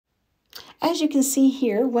As you can see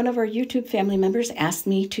here, one of our YouTube family members asked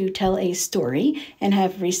me to tell a story and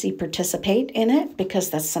have Reese participate in it because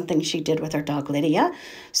that's something she did with her dog Lydia.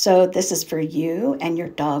 So this is for you and your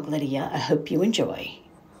dog Lydia. I hope you enjoy.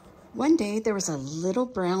 One day there was a little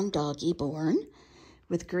brown doggy born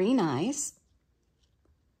with green eyes,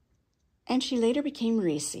 and she later became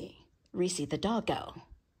Reese the doggo.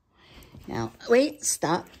 Now, wait,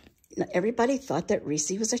 stop. Now, everybody thought that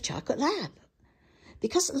Reese was a chocolate lab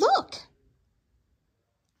because look.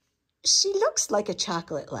 She looks like a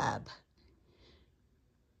chocolate lab.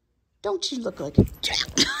 Don't you look like a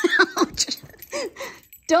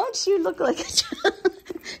Don't you look like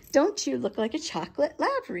a chocolate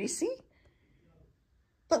lab, Reese?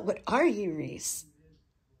 But what are you, Reese?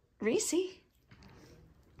 Reese?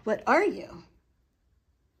 What are you?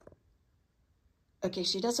 Okay,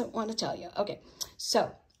 she doesn't want to tell you. Okay,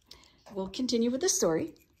 so we'll continue with the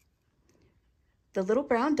story. The little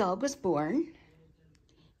brown dog was born,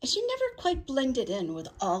 and she never quite blended in with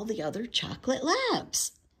all the other chocolate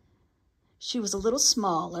labs. She was a little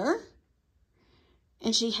smaller,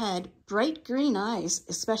 and she had bright green eyes,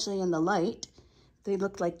 especially in the light. They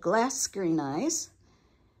looked like glass green eyes.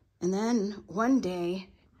 And then one day,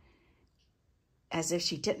 as if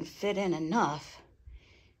she didn't fit in enough,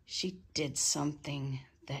 she did something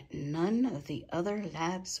that none of the other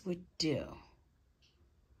labs would do.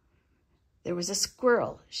 There was a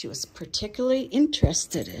squirrel she was particularly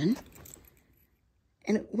interested in,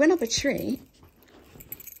 and it went up a tree,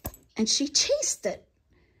 and she chased it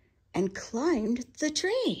and climbed the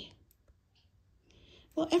tree.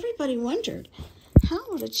 Well, everybody wondered, how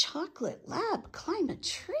would a chocolate lab climb a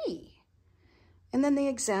tree? And then they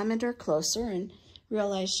examined her closer and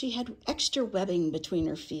realized she had extra webbing between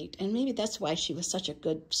her feet, and maybe that's why she was such a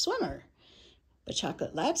good swimmer. But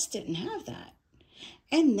chocolate labs didn't have that.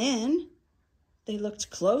 And then they looked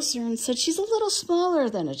closer and said, she's a little smaller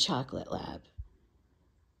than a chocolate lab.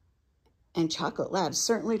 And chocolate labs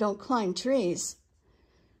certainly don't climb trees.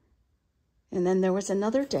 And then there was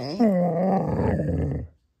another day.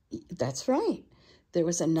 That's right. There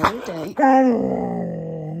was another day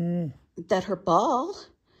that her ball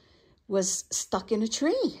was stuck in a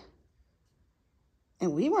tree.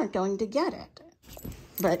 And we weren't going to get it.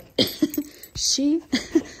 But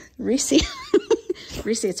Reese,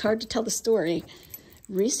 it's hard to tell the story.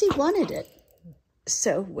 Reese wanted it.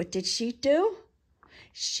 So what did she do?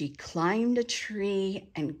 She climbed a tree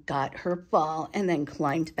and got her ball and then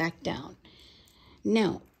climbed back down.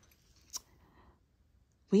 Now,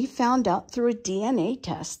 we found out through a DNA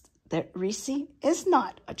test that Reese is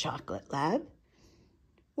not a chocolate lab.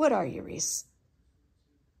 What are you, Reese?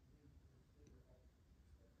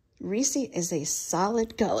 Reese is a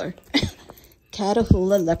solid color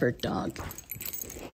Catahoula leopard dog.